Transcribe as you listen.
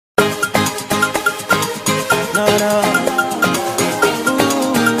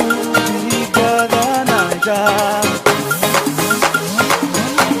Big brother Naija.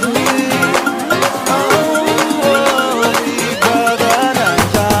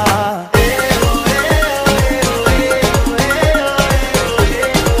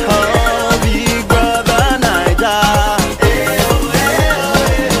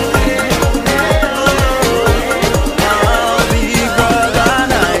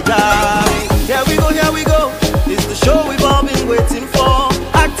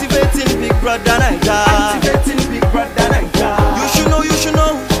 Brother Naija. Activating Big Brother Naija. You should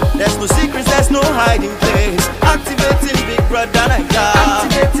know. There's no secrets, there's no hiding place. Activating Big Brother Naija.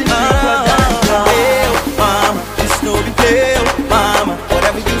 Activating Big Brother Naija. Hey, oh, mama, it's no big deal, mama.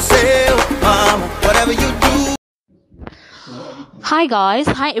 Whatever you say, oh, mama, whatever you do. Hi guys,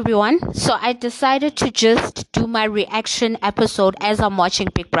 hi everyone. So I decided to just do my reaction episode as I'm watching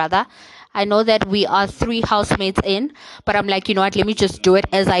Big Brother. I know that we are 3 housemates in, but I'm like, you know what, let me just do it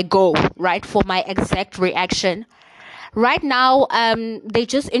as I go, right, for my exact reaction. Right now, they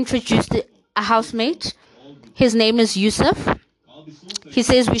just introduced a housemate. His name is Yusuf. He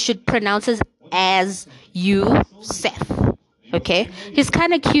says we should pronounce it as Yusuf. Okay? He's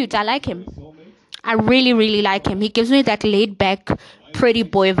kind of cute. I like him. I really, really like him. He gives me that laid-back, pretty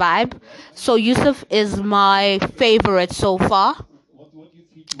boy vibe. So Yusuf is my favorite so far.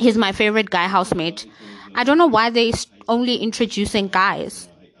 He's my favorite guy housemate. I don't know why they only introducing guys.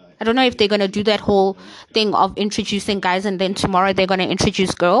 I don't know if they're going to do that whole thing of introducing guys and then tomorrow they're going to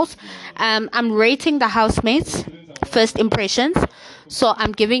introduce girls. I'm rating the housemates first impressions. So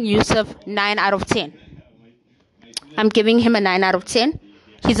I'm giving Yusuf 9 out of 10. I'm giving him a 9 out of 10.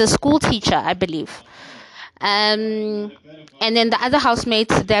 He's a school teacher, I believe. And then the other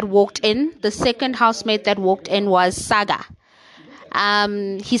housemates that walked in, the second housemate that walked in was Saga.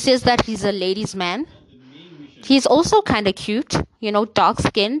 He says that he's a ladies' man. He's also kind of cute, you know,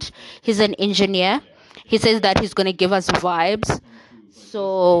 dark-skinned. He's an engineer. He says that he's going to give us vibes.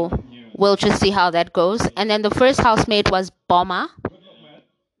 So we'll just see how that goes. And then the first housemate was Bomber.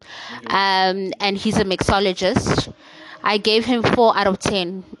 And he's a mixologist. I gave him 4 out of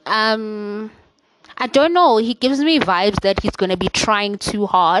 10. I don't know. He gives me vibes that he's going to be trying too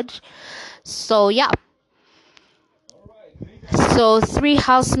hard. So, yeah. So 3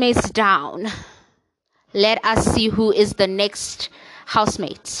 housemates down. Let us see who is the next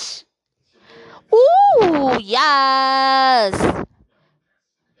housemate. Ooh, yes.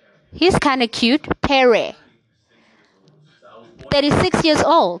 He's kind of cute. Perry. 36 years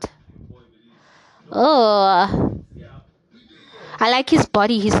old. Oh. I like his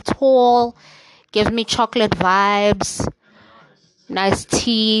body. He's tall. Gives me chocolate vibes. Nice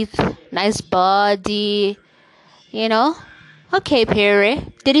teeth. Nice body. You know? Okay, Perry.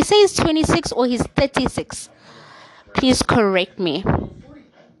 Did he say he's 26 or he's 36? Please correct me.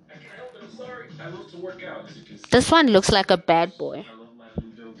 This one looks like a bad boy.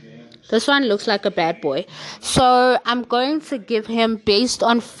 So I'm going to give him, based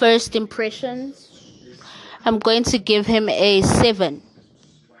on first impressions, I'm going to give him a 7.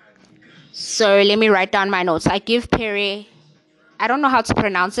 So let me write down my notes. I give Perry, I don't know how to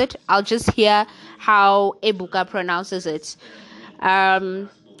pronounce it. I'll just hear how Ebuka pronounces it.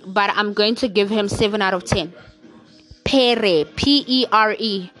 But I'm going to give him 7 out of 10. Pere,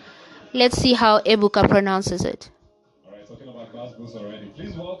 P-E-R-E. Let's see how Ebuka pronounces it. All right, talking about class books already.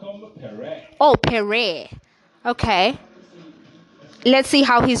 Please welcome Pere. Oh, Pere. Okay. Let's see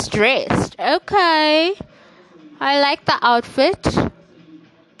how he's dressed. Okay. I like the outfit.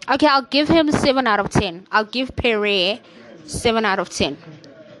 Okay, I'll give him 7 out of 10. I'll give Pere 7 out of 10.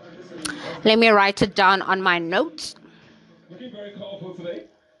 Let me write it down on my notes. Looking very colorful today.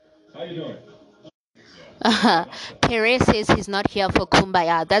 How you doing? Perez says he's not here for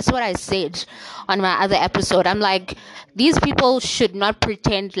Kumbaya. That's what I said on my other episode. I'm like, these people should not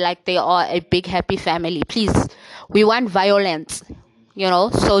pretend like they are a big happy family. Please, we want violence, you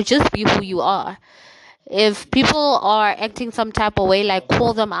know, so just be who you are. If people are acting some type of way, like,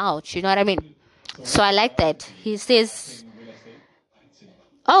 call them out, you know what I mean? So I like that. He says,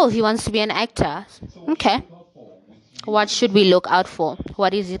 oh, he wants to be an actor. Okay. What should we look out for?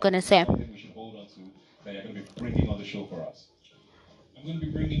 What is he going to say? We should hold on to that you're going to be bringing on the show for us. I'm going to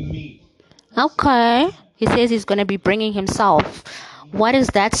be bringing me. Okay. He says he's going to be bringing himself. What is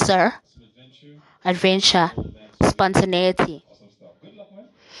that, sir? Adventure. Spontaneity.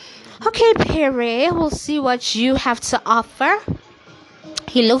 Okay, Perry, we'll see what you have to offer.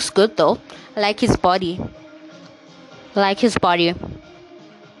 He looks good, though. I like his body. As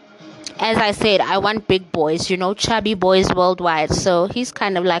I said, I want big boys, you know, chubby boys worldwide. So he's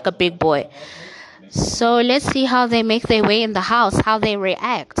kind of like a big boy. So let's see how they make their way in the house, how they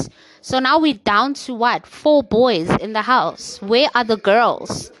react. So now we're down to what? 4 boys in the house. Where are the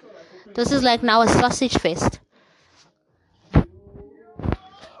girls? This is like now a sausage fest.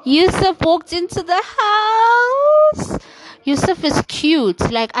 Yusuf walked into the house. Yusuf is cute.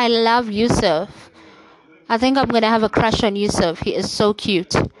 Like, I love Yusuf. I think I'm going to have a crush on Yusuf. He is so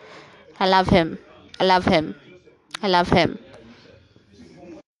cute. I love him. I love him. I love him.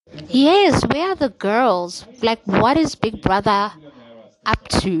 Yes, where are the girls? Like, what is Big Brother up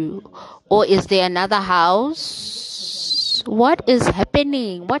to? Or is there another house? What is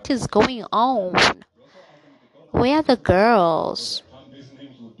happening? What is going on? Where are the girls? These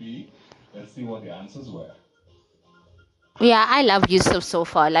names would be. Let's see what the answers were. Yeah, I love Yusuf so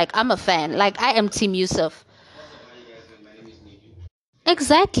far. Like, I'm a fan. Like, I am Team Yusuf.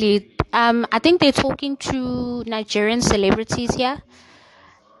 Exactly. I think they're talking to Nigerian celebrities here.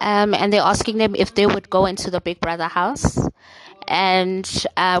 And they're asking them if they would go into the Big Brother house. And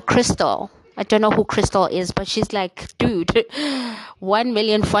Crystal, I don't know who Crystal is, but she's like, dude, 1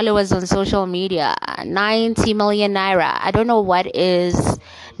 million followers on social media, 90 million naira. I don't know what is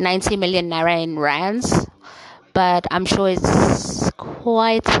 90 million naira in rands, but I'm sure it's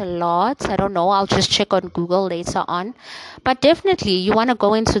quite a lot. I don't know. I'll just check on Google later on. But definitely, you want to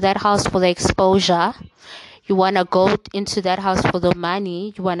go into that house for the exposure. You want to go into that house for the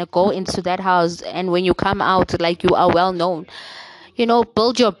money. You want to go into that house, and when you come out, like, you are well known. You know,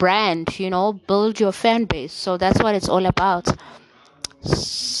 build your brand, you know, build your fan base. So that's what it's all about.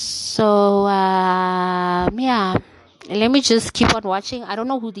 So, yeah. Let me just keep on watching. I don't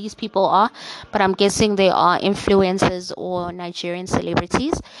know who these people are, but I'm guessing they are influencers or Nigerian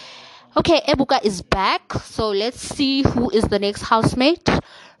celebrities. Okay, Ebuka is back. So let's see who is the next housemate.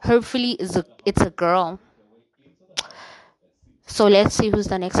 Hopefully it's a girl. So let's see who's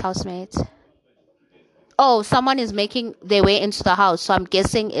the next housemate. Oh, someone is making their way into the house. So I'm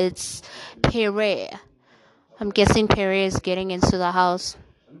guessing it's Pere. I'm guessing Pere is getting into the house.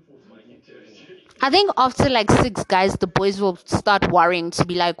 I think after like 6 guys, the boys will start worrying to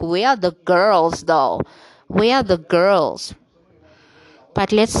be like, where are the girls though? Where are the girls?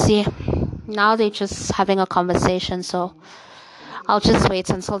 But let's see. Now they're just having a conversation. So I'll just wait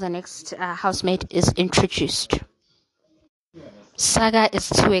until the next housemate is introduced. Saga is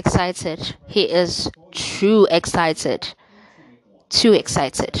too excited. He is too excited. Too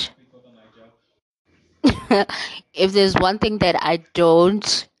excited. If there's one thing that I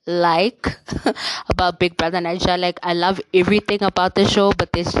don't like about Big Brother Naija, like, I love everything about the show,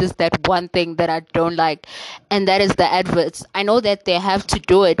 but there's just that one thing that I don't like, and that is the adverts. I know that they have to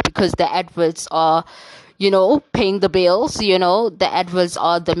do it because the adverts are, you know, paying the bills, you know, the adverts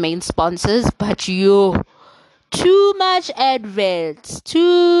are the main sponsors, but too much adverts.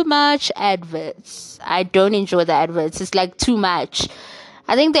 I don't enjoy the adverts. It's like too much.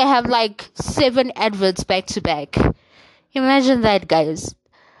 I think they have like 7 adverts back to back. Imagine that, guys.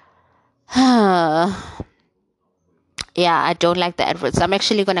 Yeah, I don't like the adverts. I'm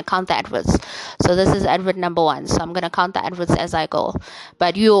actually going to count the adverts. So this is advert number 1. So I'm going to count the adverts as I go.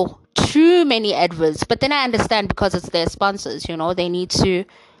 But too many adverts. But then I understand because it's their sponsors, you know, they need to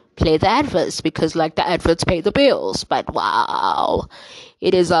play the adverts because like the adverts pay the bills. But wow,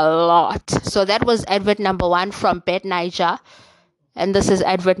 it is a lot. So that was advert number 1 from Bet Naija. And this is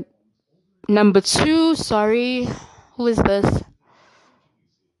advert number 2. Sorry, who is this?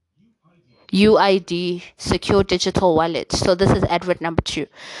 UID, Secure Digital Wallet. So this is advert number 2.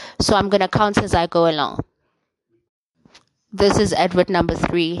 So I'm going to count as I go along. This is advert number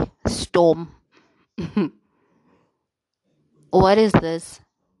 3, Storm. What is this?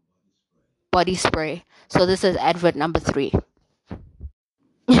 Body spray. So this is advert number 3.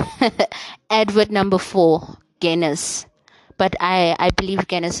 Advert number 4, Guinness. But I believe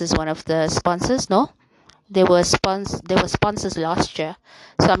Guinness is one of the sponsors, no? They were sponsors last year.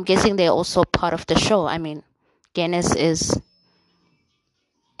 So I'm guessing they're also part of the show. I mean, Guinness is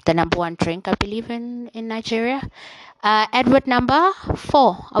the number 1 drink, I believe, in Nigeria. Advert number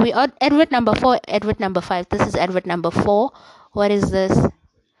 4. Are we on advert number 4? Advert number 5. This is advert number 4. What is this?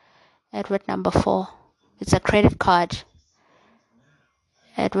 Advert number 4. It's a credit card.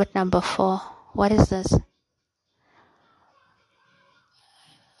 Advert number 4. What is this?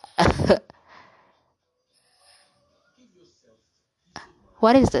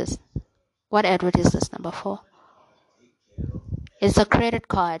 What is this? What advert is this, number 4? It's a credit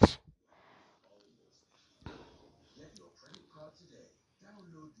card.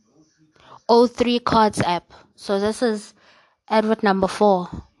 O3 Cards app. So this is advert number 4.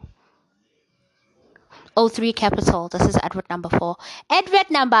 O3 Capital. This is advert number 4. Advert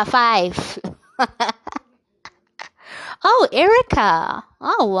number 5. Oh, Erica.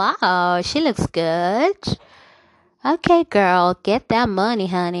 Oh, wow. She looks good. Okay, girl. Get that money,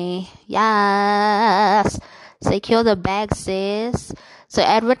 honey. Yes. Secure the bag, sis. So,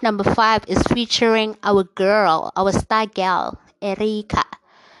 advert number 5 is featuring our girl, our star gal, Erica.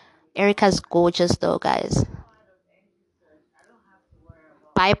 Erica's gorgeous, though, guys.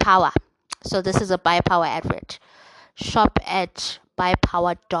 Buy Power. So, this is a Buy Power advert. Shop at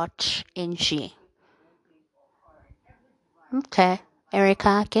buypower.ng. Okay,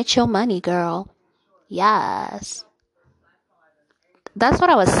 Erica, get your money, girl. Yes. That's what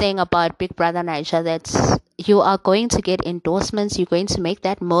I was saying about Big Brother Naija, that you are going to get endorsements, you're going to make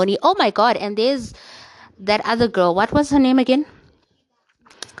that money. Oh my God, and there's that other girl. What was her name again?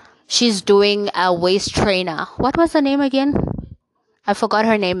 She's doing a waist trainer. What was her name again? I forgot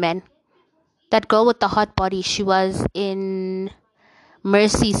her name, man. That girl with the hot body, she was in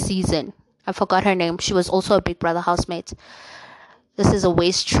Mercy season. I forgot her name. She was also a Big Brother housemate. This is a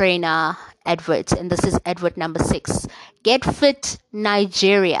waist trainer advert, and this is advert number 6. Get Fit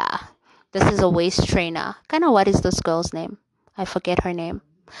Nigeria. This is a waist trainer. Kind of, what is this girl's name? I forget her name.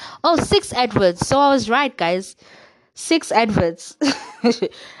 Oh, 6 adverts. So I was right, guys. 6 adverts.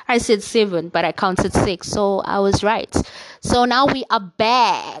 I said 7, but I counted 6. So I was right. So now we are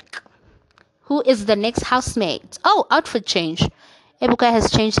back. Who is the next housemate? Oh, outfit change. Ebuka has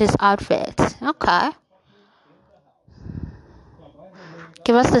changed his outfit. Okay.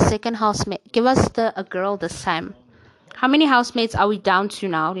 Give us the second housemate. Give us a girl this time. How many housemates are we down to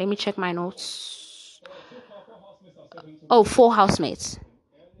now? Let me check my notes. Oh, 4 housemates.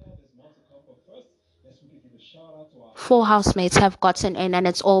 4 housemates have gotten in, and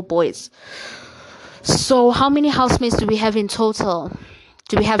it's all boys. So how many housemates do we have in total?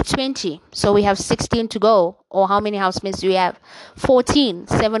 Do we have 20? So we have 16 to go. Or how many housemates do we have? 14.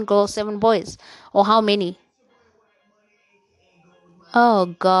 7 girls, 7 boys. Or how many? Oh,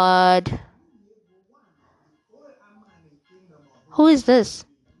 God. Who is this?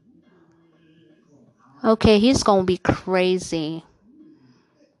 Okay, he's gonna be crazy.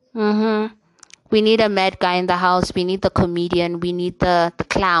 We need a mad guy in the house. We need the comedian. We need the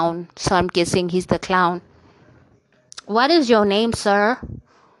clown. So I'm guessing he's the clown. What is your name, sir?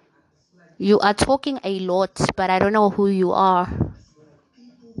 You are talking a lot, but I don't know who you are.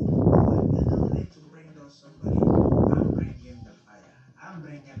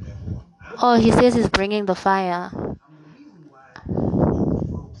 Oh, he says he's bringing the fire.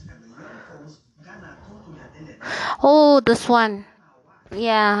 Oh, this one.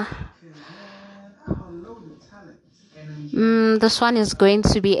 Yeah. This one is going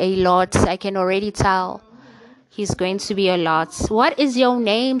to be a lot. I can already tell. He's going to be a lot. What is your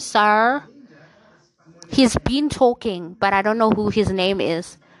name, sir? He's been talking, but I don't know who his name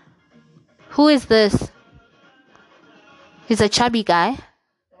is. Who is this? He's a chubby guy.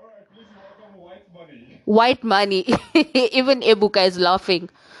 White money. Even Ebuka is laughing.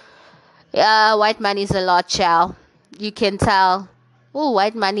 Yeah, white money is a lot, chow. You can tell. Oh,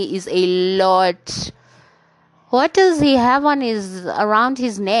 white money is a lot. What does he have on around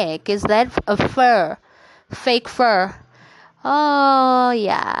his neck? Is that a fur? Fake fur? Oh,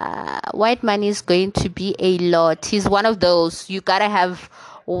 yeah. White money is going to be a lot. He's one of those. You gotta have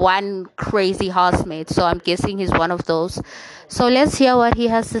one crazy housemate. So I'm guessing he's one of those. So let's hear what he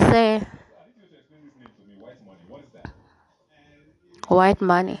has to say. White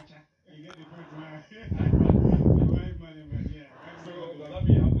money.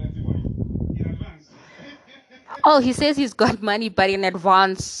 Oh, he says he's got money, but in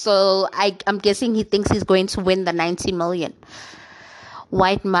advance. So I'm guessing he thinks he's going to win the 90 million.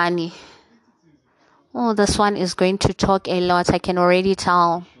 White money. Oh, this one is going to talk a lot. I can already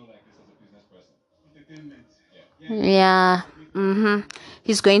tell. Yeah.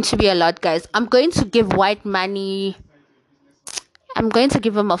 He's going to be a lot, guys. I'm going to give white money. I'm going to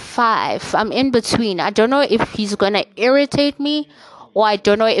give him a 5. I'm in between. I don't know if he's going to irritate me, or I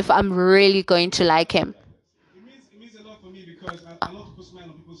don't know if I'm really going to like him.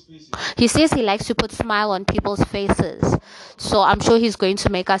 He says he likes to put smile on people's faces. So I'm sure he's going to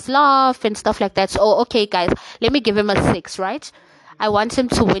make us laugh and stuff like that. So, okay, guys, let me give him a 6, right? I want him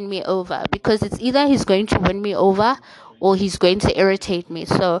to win me over, because it's either he's going to win me over or he's going to irritate me.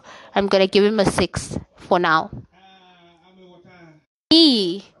 So I'm going to give him a 6 for now.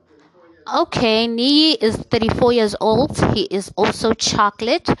 Okay, Nee is 34 years old. He is also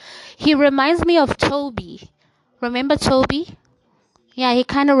chocolate. He reminds me of Toby. Remember Toby? Yeah, he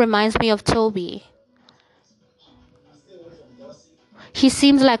kind of reminds me of Toby. He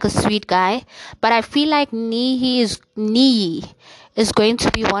seems like a sweet guy, but I feel like Nee is going to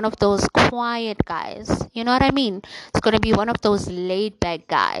be one of those quiet guys. You know what I mean? It's going to be one of those laid back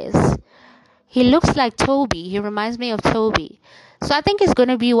guys. He looks like Toby. He reminds me of Toby. So I think he's going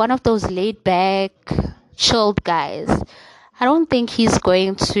to be one of those laid back, chilled guys. I don't think he's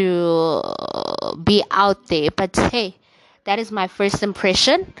going to be out there. But hey, that is my first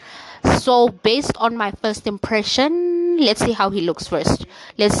impression. So based on my first impression, let's see how he looks first.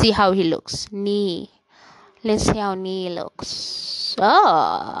 Let's see how he looks. Knee. Let's see how knee looks.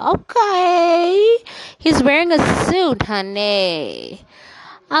 Oh, okay. He's wearing a suit, honey.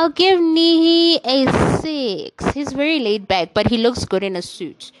 I'll give Nihi a 6. He's very laid back, but he looks good in a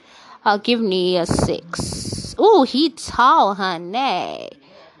suit. I'll give Nihi a 6. Ooh, he's tall, honey.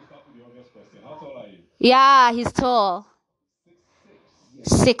 How tall are you? Yeah, he's tall.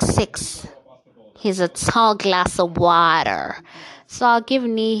 6'6". He's a tall glass of water. So I'll give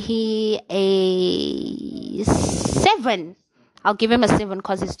Nihi a 7. I'll give him a 7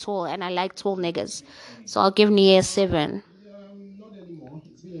 because he's tall and I like tall niggas. So I'll give Nihi a 7. Not anymore.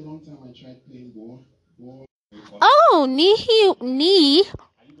 It's been a long time I tried playing ball. Oh, Nihi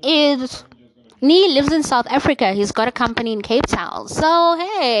lives in South Africa. He's got a company in Cape Town. So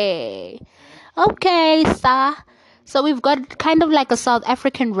hey, okay, sir. So we've got kind of like a South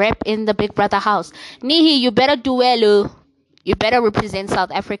African rep in the Big Brother house. Nihi, you better do well. You better represent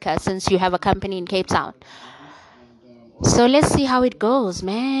South Africa since you have a company in Cape Town. So let's see how it goes,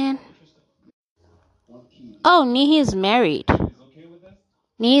 man. Oh, Nihi is married.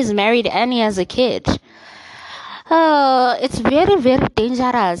 Nihi is married and he has a kid. It's very, very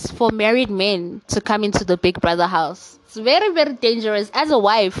dangerous for married men to come into the Big Brother house. It's very, very dangerous. As a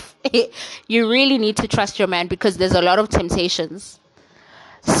wife, you really need to trust your man because there's a lot of temptations.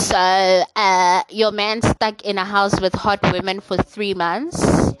 So, your man stuck in a house with hot women for 3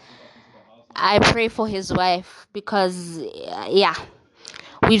 months. I pray for his wife because, yeah,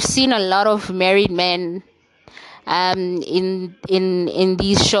 we've seen a lot of married men in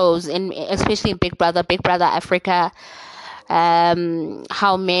these shows, especially in Big Brother Africa,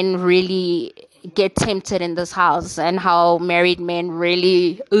 how men really get tempted in this house and how married men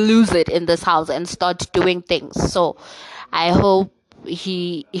really lose it in this house and start doing things. So I hope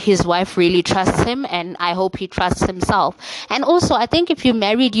his wife really trusts him, and I hope he trusts himself. And also, I think if you're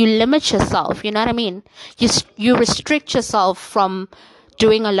married, you limit yourself. You know what I mean? You restrict yourself from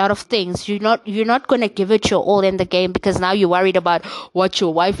doing a lot of things. You're not going to give it your all in the game because now you're worried about what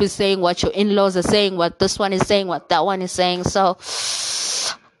your wife is saying, what your in-laws are saying, what this one is saying, what that one is saying. So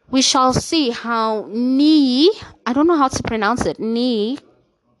we shall see how I don't know how to pronounce it,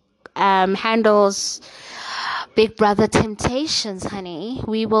 handles Big Brother temptations, honey.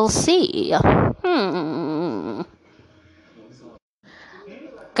 We will see.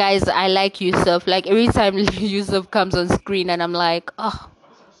 Guys, I like Yusuf. Like every time Yusuf comes on screen and I'm like, oh,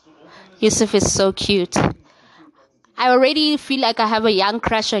 Yusuf is so cute. I already feel like I have a young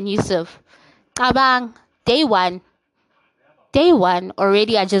crush on Yusuf. Kabang, day one,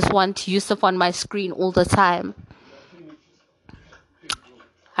 already I just want Yusuf on my screen all the time.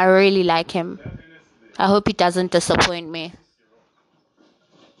 I really like him. I hope he doesn't disappoint me.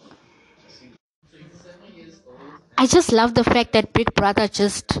 I just love the fact that Big Brother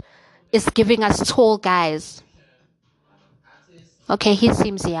just is giving us tall guys. Okay, he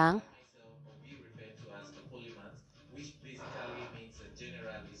seems young.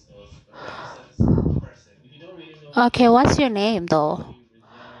 Okay, what's your name though?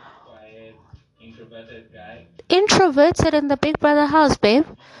 Introverted in the Big Brother house, babe.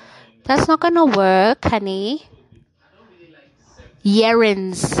 That's not gonna work, honey.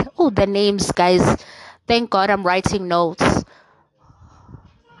 Yerins. Oh, the names, guys. Thank God I'm writing notes.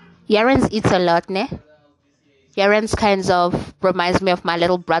 Yerins eats a lot, ne? Yerins kind of reminds me of my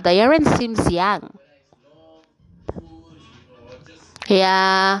little brother. Yerins seems young.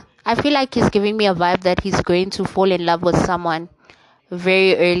 Yeah, I feel like he's giving me a vibe that he's going to fall in love with someone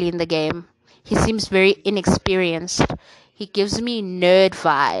very early in the game. He seems very inexperienced. He gives me nerd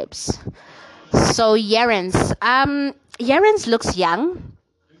vibes. So Yerins. Yerins looks young.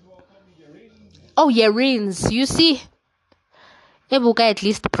 Oh, Yerins. You see? Ebuka at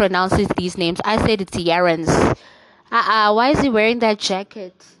least pronounces these names. I said it's Yerins. Why is he wearing that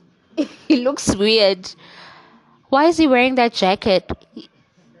jacket? He looks weird. Why is he wearing that jacket?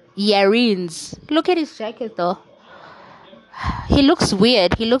 Yerins. Look at his jacket though. He looks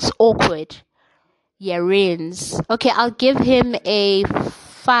weird. He looks awkward. Yerins. Okay, I'll give him a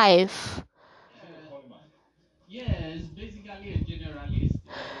 5. Yeah, it's basically a generalist.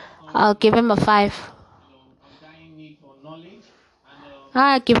 I'll give him a 5. Undying need for knowledge. And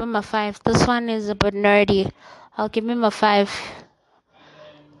I'll give him a 5. This one is a bit nerdy. I'll give him a 5.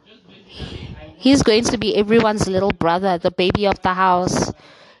 He's going to be everyone's little brother, the baby of the house.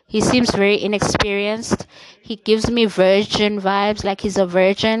 He seems very inexperienced. He gives me virgin vibes, like he's a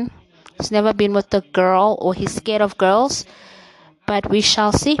virgin. He's never been with a girl, or he's scared of girls. But we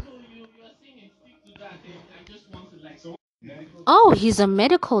shall see. Oh, he's a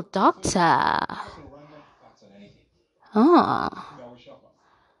medical doctor. Oh.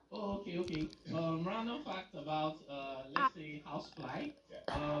 Oh, okay. Random fact about let's say housefly.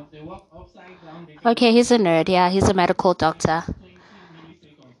 They walk upside down. They can Okay, walk he's a nerd. Yeah, he's a medical doctor. 20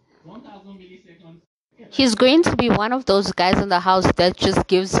 milliseconds, 1,000 milliseconds. He's going to be one of those guys in the house that just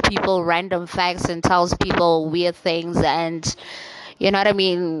gives people random facts and tells people weird things, and you know what I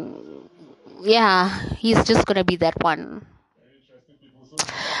mean? Yeah, he's just gonna be that one.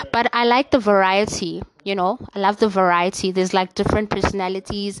 But I like the variety, I love the variety. There's like different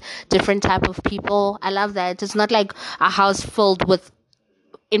personalities, different type of people. I love that. It's not like a house filled with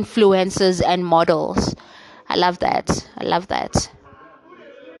influencers and models. I love that.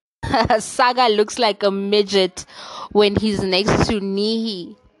 Saga looks like a midget when he's next to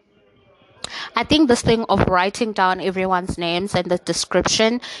Nihi. I think this thing of writing down everyone's names and the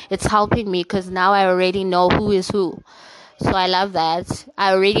description, it's helping me because now I already know who is who. So I love that.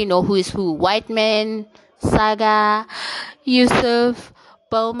 I already know who is who. White Man, Saga, Yusuf,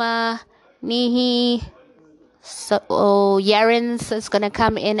 Boma, Nihi. So Yarens is gonna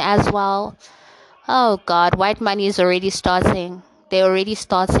come in as well. Oh God, white money is already starting. They're already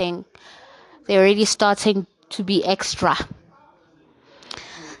starting. To be extra.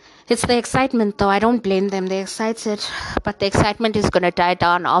 It's the excitement though. I don't blame them. They're excited. But the excitement is gonna die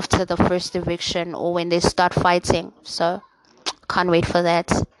down after the first eviction or when they start fighting. So can't wait for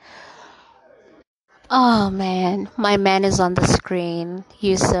that. Oh man, my man is on the screen.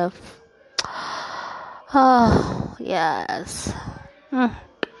 Yusuf. Oh yes. I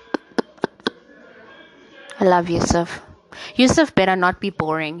love Yusuf. Yusuf better not be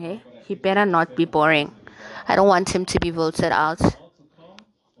boring, hey? He better not be boring. I don't want him to be voted out.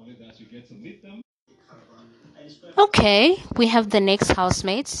 Okay, we have the next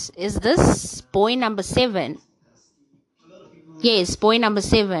housemates. Is this boy number 7? Yes, boy number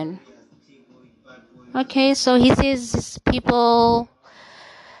 7. Okay, so he says people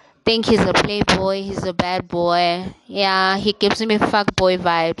think he's a playboy, he's a bad boy. Yeah, he gives me fuckboy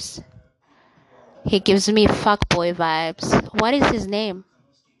vibes. What is his name?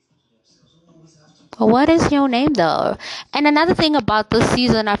 What is your name though? And another thing about this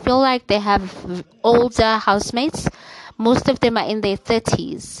season, I feel like they have older housemates. Most of them are in their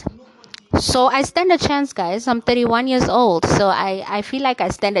 30s. So I stand a chance, guys. I'm 31 years old. So I feel like I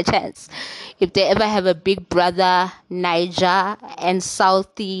stand a chance. If they ever have a Big Brother, Naija, and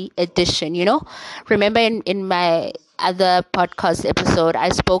Southie edition, Remember in my other podcast episode, I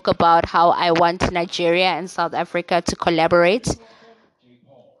spoke about how I want Nigeria and South Africa to collaborate.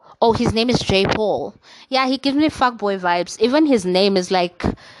 Oh, his name is J. Paul. Yeah, he gives me fuckboy vibes. Even his name is like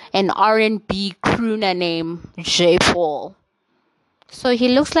an R&B crooner name, J. Paul. So he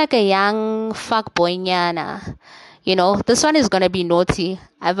looks like a young fuckboy nyana. This one is going to be naughty.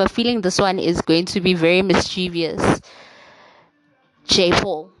 I have a feeling this one is going to be very mischievous. J.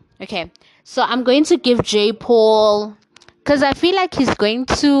 Paul. Okay, so I'm going to give J. Paul, because I feel like he's going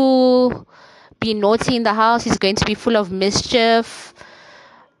to be naughty in the house. He's going to be full of mischief.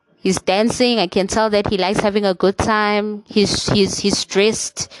 He's dancing. I can tell that he likes having a good time. He's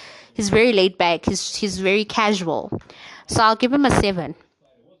dressed. He's very laid back. He's very casual. So I'll give him a 7.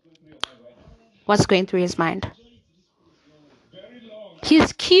 What's going through his mind?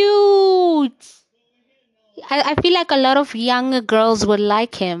 He's cute. I feel like a lot of younger girls would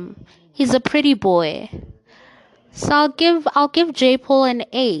like him. He's a pretty boy. So I'll give J. Paul an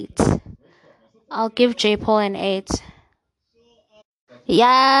 8.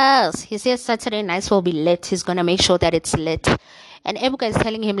 Yes, he says Saturday nights will be lit. He's gonna make sure that it's lit. And Ebuka is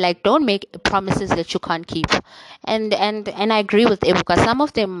telling him like, don't make promises that you can't keep. And I agree with Ebuka. Some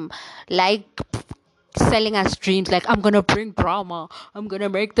of them like selling us dreams, like I'm gonna bring drama, I'm gonna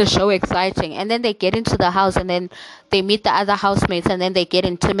make the show exciting, and then they get into the house and then they meet the other housemates and then they get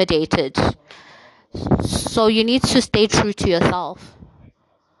intimidated. So you need to stay true to yourself.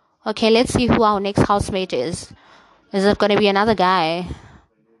 Okay, let's see who our next housemate is. Is it gonna be another guy?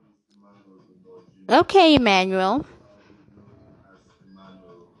 Okay, Emmanuel.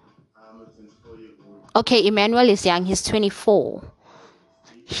 Okay, Emmanuel is young. He's 24.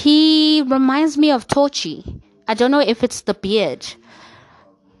 He reminds me of Tochi. I don't know if it's the beard.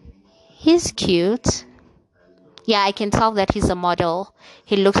 He's cute. Yeah, I can tell that he's a model.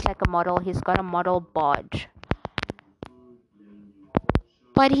 He looks like a model. He's got a model bod.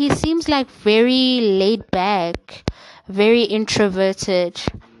 but he seems like very laid back, very introverted,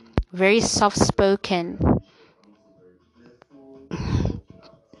 very soft spoken.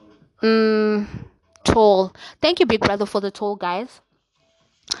 Tall. Thank you, Big Brother, for the tall guys.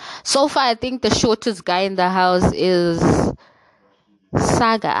 So far, I think the shortest guy in the house is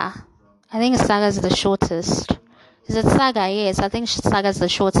Saga. I think Saga is the shortest. Is it Saga? Yes, I think Saga is the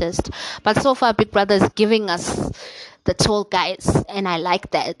shortest. But so far, Big Brother is giving us the tall guys, and I like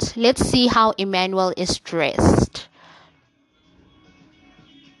that. Let's see how Emmanuel is dressed.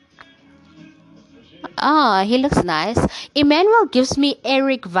 Ah, he looks nice. Emmanuel gives me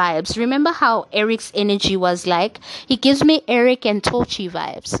Eric vibes. Remember how Eric's energy was like? He gives me Eric and Tochi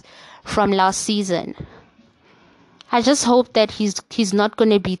vibes from last season. I just hope that he's not going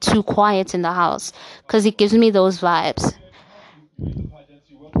to be too quiet in the house, because he gives me those vibes.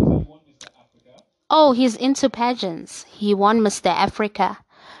 Oh, he's into pageants. He won Mr. Africa.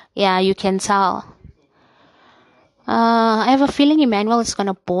 Yeah, you can tell. I have a feeling Emmanuel is going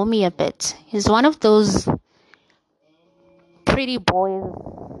to bore me a bit. He's one of those pretty boys,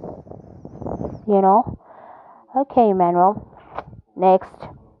 you know. Okay, Emmanuel. Next.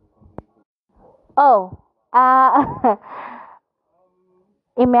 Oh,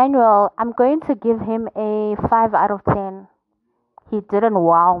 Emmanuel, I'm going to give him a 5 out of 10. He didn't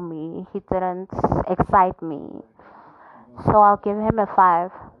wow me. He didn't excite me. So I'll give him a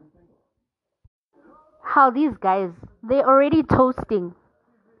 5. How these guys, they already toasting.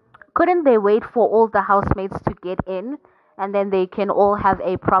 Couldn't they wait for all the housemates to get in and then they can all have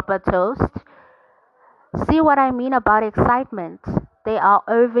a proper toast? See what I mean about excitement? They are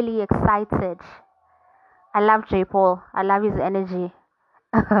overly excited. I love J. Paul. I love his energy.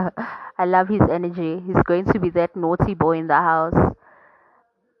 I love his energy. He's going to be that naughty boy in the house.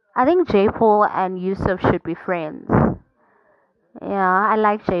 I think J. Paul and Yusuf should be friends. Yeah, I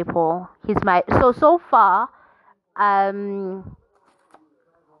like J. Paul. He's my so far.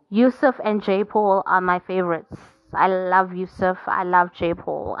 Yusuf and J. Paul are my favorites. I love Yusuf. I love J.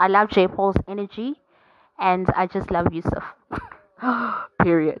 Paul. I love J. Paul's energy, and I just love Yusuf.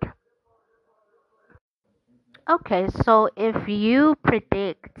 Period. Okay, so if you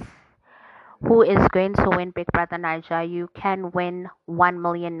predict who is going to win Big Brother Naija, you can win 1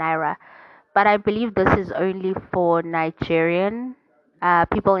 million naira. But I believe this is only for Nigerian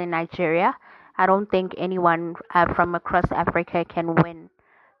people in Nigeria. I don't think anyone from across Africa can win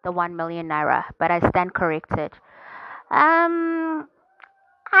the 1 million naira. But I stand corrected. I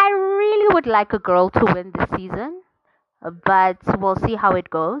really would like a girl to win this season, but we'll see how it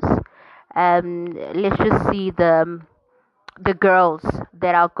goes. Let's just see the girls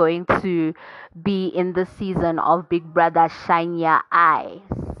that are going to be in the season of Big Brother Shine Your Eyes.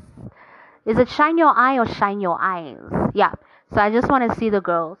 Is it Shine Your Eye or Shine Your Eyes? Yeah. So I just want to see the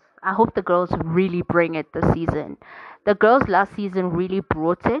girls. I hope the girls really bring it this season. The girls last season really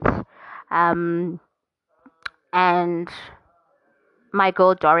brought it. And my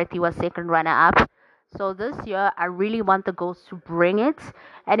girl Dorothy was second runner up. So this year I really want the girls to bring it.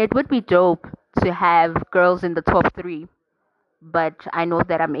 And it would be dope to have girls in the top 3. But I know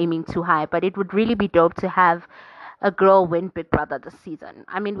that I'm aiming too high. But it would really be dope to have a girl win Big Brother this season.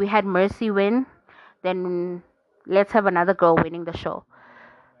 I mean, we had Mercy win. Then let's have another girl winning the show.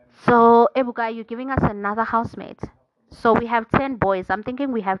 So, Ebuka, you're giving us another housemate. So we have 10 boys. I'm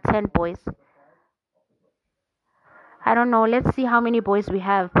thinking we have 10 boys. I don't know. Let's see how many boys we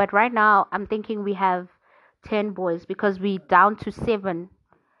have. But right now, I'm thinking we have 10 boys because we down to 7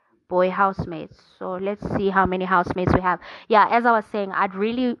 boy housemates. So let's see how many housemates we have. Yeah, as I was saying, I'm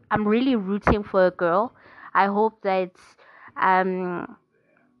really rooting for a girl. I hope that I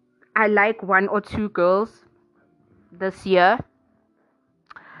like 1 or 2 girls this year.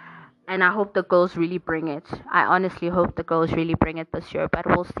 And I hope the girls really bring it. I honestly hope the girls really bring it this year. But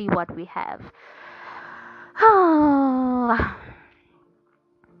we'll see what we have.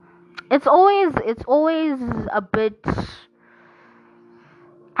 It's always a bit,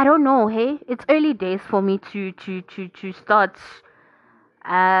 I don't know, hey? It's early days for me to start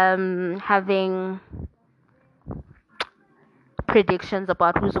having predictions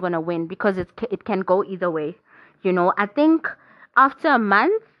about who's going to win, because it can go either way. You know, I think after a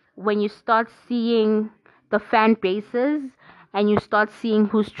month, when you start seeing the fan bases and you start seeing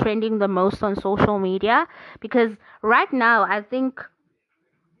who's trending the most on social media, because right now I think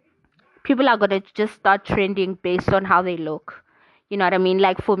people are going to just start trending based on how they look. You know what I mean?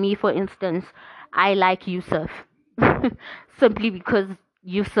 Like for me, for instance, I like Yusuf simply because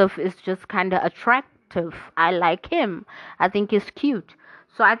Yusuf is just kind of attractive. I like him. I think he's cute.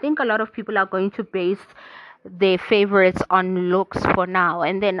 So I think a lot of people are going to base their favorites on looks for now.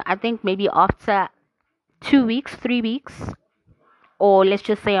 And then I think maybe after 2 weeks, 3 weeks, or let's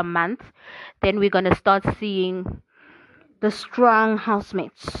just say a month, then we're going to start seeing the strong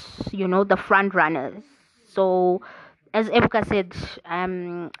housemates, the front runners. So as Ebuka said,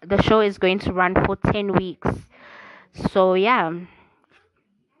 the show is going to run for 10 weeks. So yeah,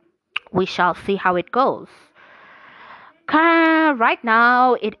 we shall see how it goes. Right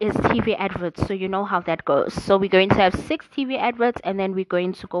now it is TV adverts, so you know how that goes. So we're going to have 6 TV adverts, and then we're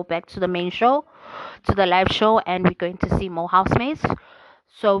going to go back to the main show, to the live show, and we're going to see more housemates.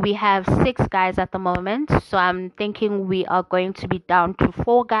 So we have 6 guys at the moment, so I'm thinking we are going to be down to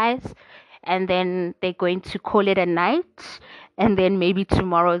 4 guys, and then they're going to call it a night, and then maybe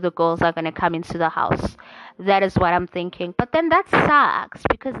tomorrow the girls are going to come into the house. That is what I'm thinking. But then that sucks,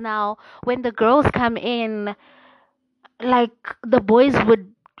 because now when the girls come in, like, the boys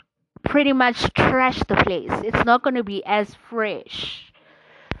would pretty much trash the place. It's not going to be as fresh.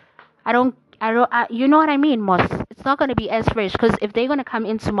 You know what I mean, Moss? It's not going to be as fresh, because if they're going to come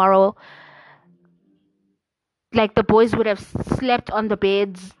in tomorrow, like, the boys would have slept on the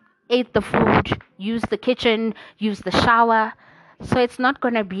beds, ate the food, used the kitchen, used the shower. So it's not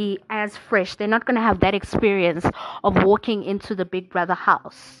going to be as fresh. They're not going to have that experience of walking into the Big Brother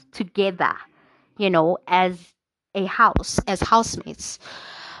house together, as a house, as housemates.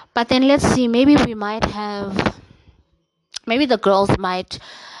 But then let's see, maybe the girls might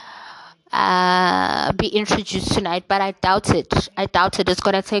be introduced tonight, but I doubt it. It's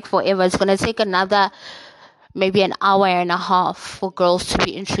going to take forever. It's going to take another maybe an hour and a half for girls to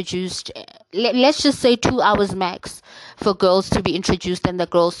be introduced. Let's just say 2 hours max for girls to be introduced and the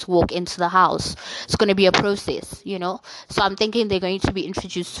girls to walk into the house. It's going to be a process, So I'm thinking they're going to be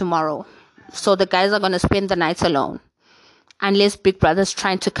introduced tomorrow. So the guys are going to spend the night alone. Unless Big Brother's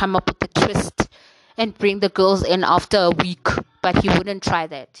trying to come up with a twist and bring the girls in after a week. But he wouldn't try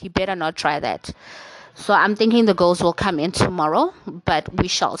that. He better not try that. So I'm thinking the girls will come in tomorrow, but we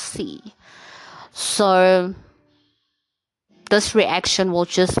shall see. So this reaction will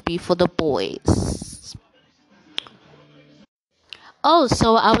just be for the boys. Oh,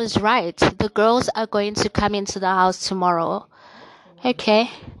 so I was right. The girls are going to come into the house tomorrow. Okay.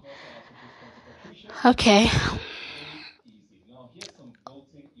 Okay,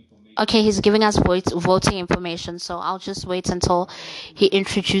 he's giving us voting information, so I'll just wait until he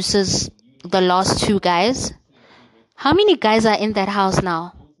introduces the last 2 guys. How many guys are in that house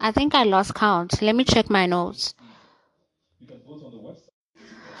now? I think I lost count. Let me check my notes.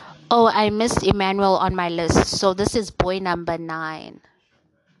 Oh, I missed Emmanuel on my list. So this is boy number 9.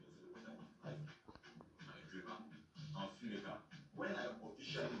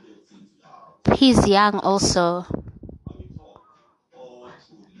 He's young also.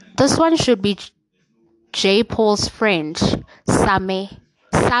 This one should be J. Paul's friend, Sammy.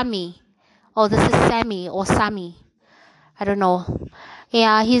 Oh, this is Sammy or Sammy. I don't know.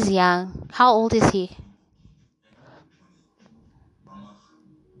 Yeah, he's young. How old is he?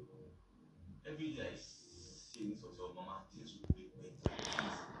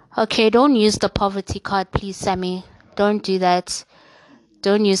 Okay, don't use the poverty card, please, Sammy. Don't do that.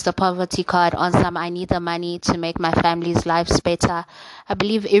 Don't use the poverty card on some I need the money to make my family's lives better. I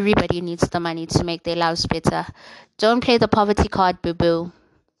believe everybody needs the money to make their lives better. Don't play the poverty card, boo-boo.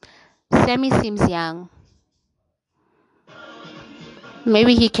 Sammy seems young.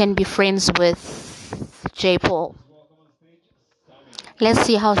 Maybe he can be friends with J. Paul. Let's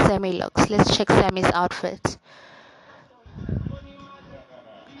see how Sammy looks. Let's check Sammy's outfit.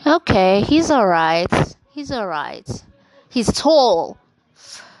 Okay, he's alright. He's tall.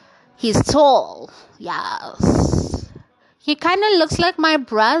 Yes. He kind of looks like my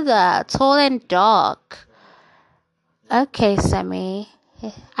brother, tall and dark. Okay, Sammy.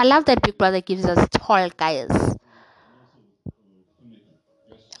 I love that Big Brother gives us tall guys.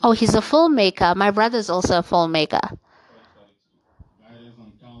 Oh, he's a filmmaker. My brother's also a filmmaker.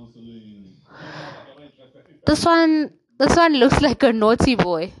 This one looks like a naughty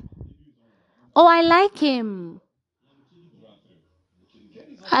boy. Oh, I like him.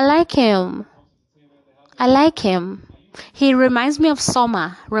 He reminds me of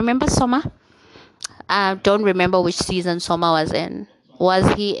Soma. Remember Soma? I don't remember which season Soma was in. Was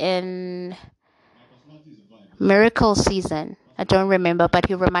he in Miracle season? I don't remember, but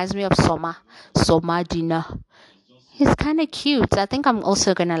he reminds me of Soma Dina. He's kind of cute. I think I'm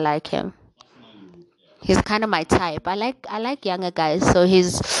also gonna like him. He's kind of my type. I like younger guys, so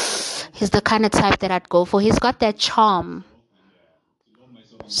he's the kind of type that I'd go for. He's got that charm.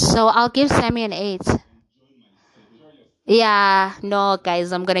 So I'll give Sammy an 8. Yeah, no,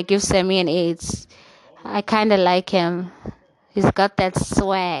 guys, I'm gonna give Sammy an 8. I kind of like him. He's got that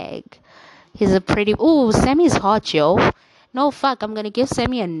swag. He's a pretty... Ooh, Sammy's hot, yo. No, fuck. I'm going to give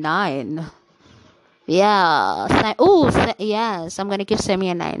Sammy a 9. Yeah. Yes. I'm going to give Sammy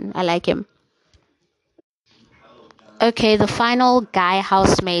a 9. I like him. Okay, the final guy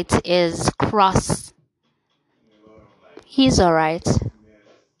housemate is Cross. He's alright.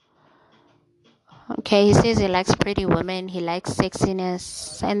 Okay, he says he likes pretty women. He likes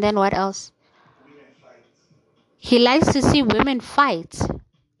sexiness. And then what else? He likes to see women fight.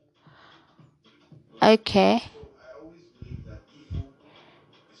 Okay.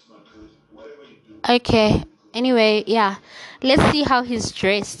 Okay. Anyway, yeah. Let's see how he's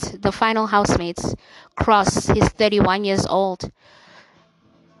dressed. The final housemates. Cross. He's 31 years old.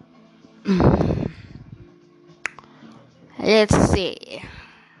 Let's see.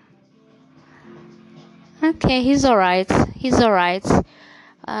 Okay, he's alright.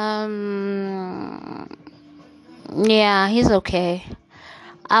 Yeah, he's okay.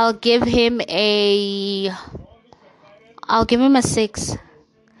 I'll give him a 6.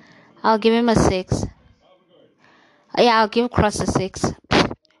 Yeah, I'll give Cross a 6.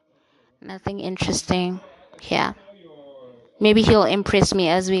 Nothing interesting. Yeah. Maybe he'll impress me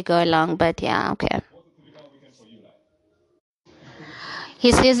as we go along, but yeah, okay.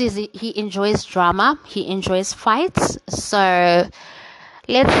 He says he enjoys drama. He enjoys fights. So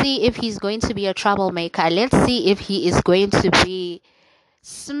let's see if he's going to be a troublemaker. Let's see if he is going to be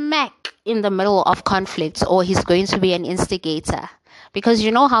smack in the middle of conflict, or he's going to be an instigator. Because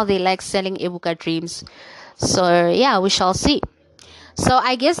you know how they like selling Ebuka dreams. So yeah, we shall see. So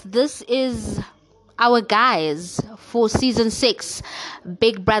I guess this is our guys for season 6.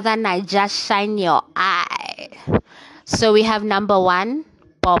 Big Brother Naija, shine your eye. So we have number 1,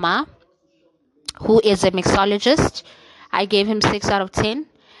 Bomber, who is a mixologist. I gave him 6 out of 10.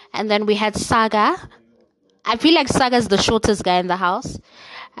 And then we had Saga. I feel like Saga's the shortest guy in the house.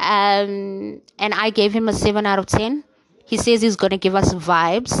 And I gave him a 7 out of 10. He says he's going to give us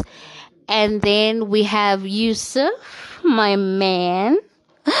vibes. And then we have Yusuf, my man.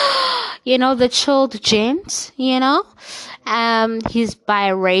 You know, the chilled gent, you know. He's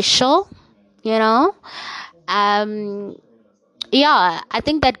biracial, you know. Yeah, I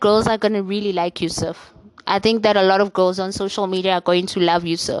think that girls are going to really like Yusuf. I think that a lot of girls on social media are going to love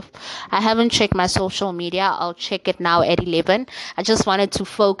Yusuf. I haven't checked my social media. I'll check it now at 11. I just wanted to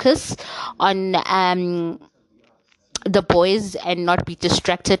focus on the boys and not be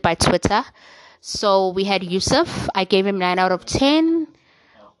distracted by Twitter. So we had Yusuf. I gave him 9 out of 10.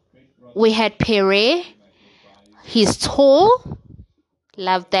 We had Pere. He's tall.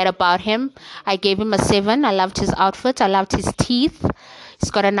 Loved that about him. I gave him a 7. I loved his outfit. I loved his teeth.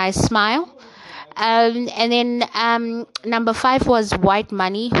 He's got a nice smile. And then number 5 was White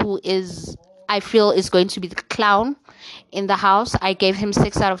Money, who I feel is going to be the clown in the house. I gave him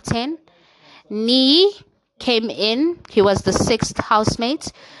 6 out of 10. Nee came in. He was the 6th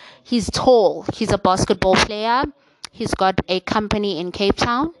housemate. He's tall. He's a basketball player. He's got a company in Cape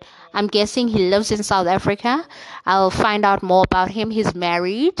Town. I'm guessing he lives in South Africa. I'll find out more about him. He's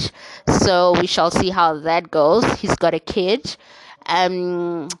married, so we shall see how that goes. He's got a kid.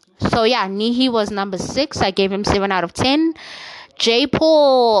 So yeah, Nihi was number 6. I gave him 7 out of 10. J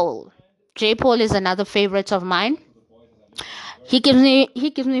Paul is another favorite of mine. He gives me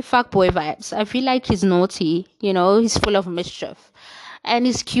fuckboy vibes. I feel like he's naughty, you know, he's full of mischief. And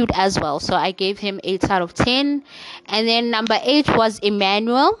he's cute as well. So I gave him 8 out of 10. And then number 8 was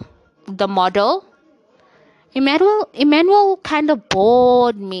Emmanuel, the model. Emmanuel kind of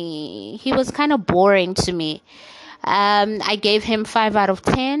bored me. He was kind of boring to me. I gave him 5 out of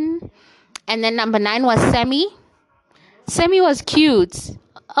 10. And then number 9 was Sammy. Sammy was cute.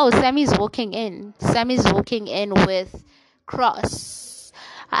 Oh, Sammy's walking in with Cross.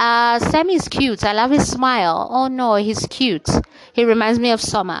 Sammy's cute. I love his smile. Oh no, he's cute. He reminds me of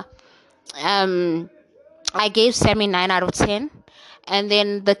Summer. I gave Sammy 9 out of 10. And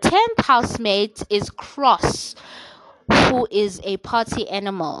then the 10th housemate is Cross, who is a party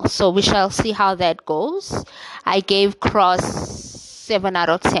animal. So we shall see how that goes. I gave Cross 7 out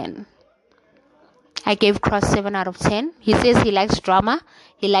of 10. He says he likes drama.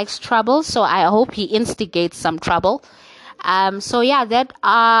 He likes trouble. So I hope he instigates some trouble. So yeah,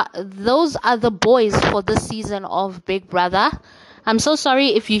 those are the boys for this season of Big Brother. I'm so sorry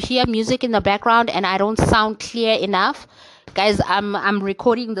if you hear music in the background and I don't sound clear enough. Guys, I'm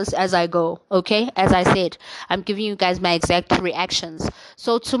recording this as I go, okay? As I said, I'm giving you guys my exact reactions.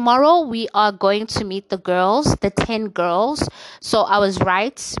 So tomorrow we are going to meet the girls, the 10 girls. So I was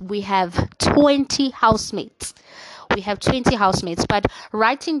right. We have 20 housemates. We have 20 housemates, but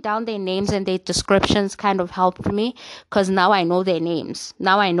writing down their names and their descriptions kind of helped me because now I know their names.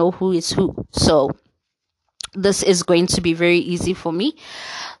 Now I know who is who. So this is going to be very easy for me.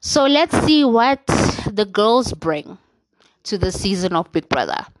 So let's see what the girls bring to the season of Big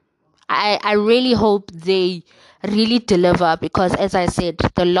Brother. I really hope they really deliver because, as I said,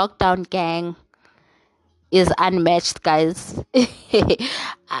 the lockdown gang is unmatched, guys.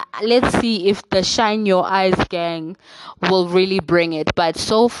 Let's see if the Shine Your Eyes gang will really bring it. But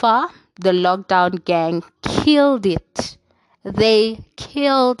so far, the lockdown gang killed it. They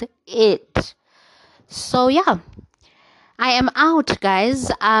killed it. So yeah, I am out, guys.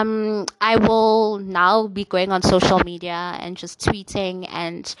 I will now be going on social media and just tweeting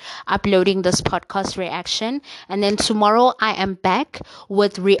and uploading this podcast reaction. And then tomorrow I am back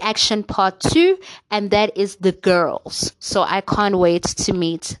with reaction part 2, and that is the girls. So I can't wait to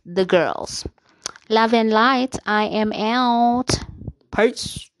meet the girls. Love and light. I am out.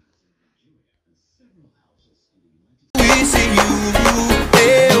 Peace. We see you,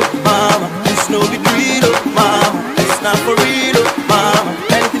 hey, oh, mama. It's no big deal, oh, mama. It's not for real, oh, mama.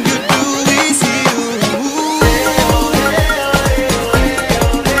 Anything you do, we see you.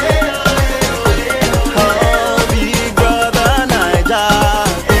 Oh, big brother Naija.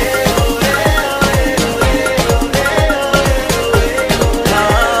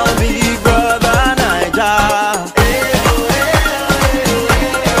 Oh, big brother Naija.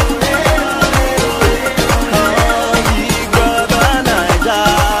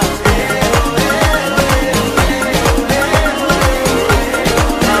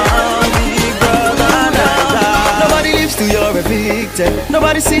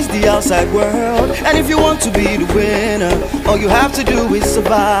 Nobody sees the outside world, and if you want to be the winner, all you have to do is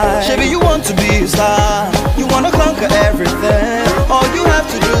survive. Maybe you want to be a star, you want to conquer everything. All you have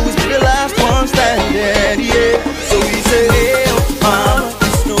to do is be the last one standing, yeah. So we say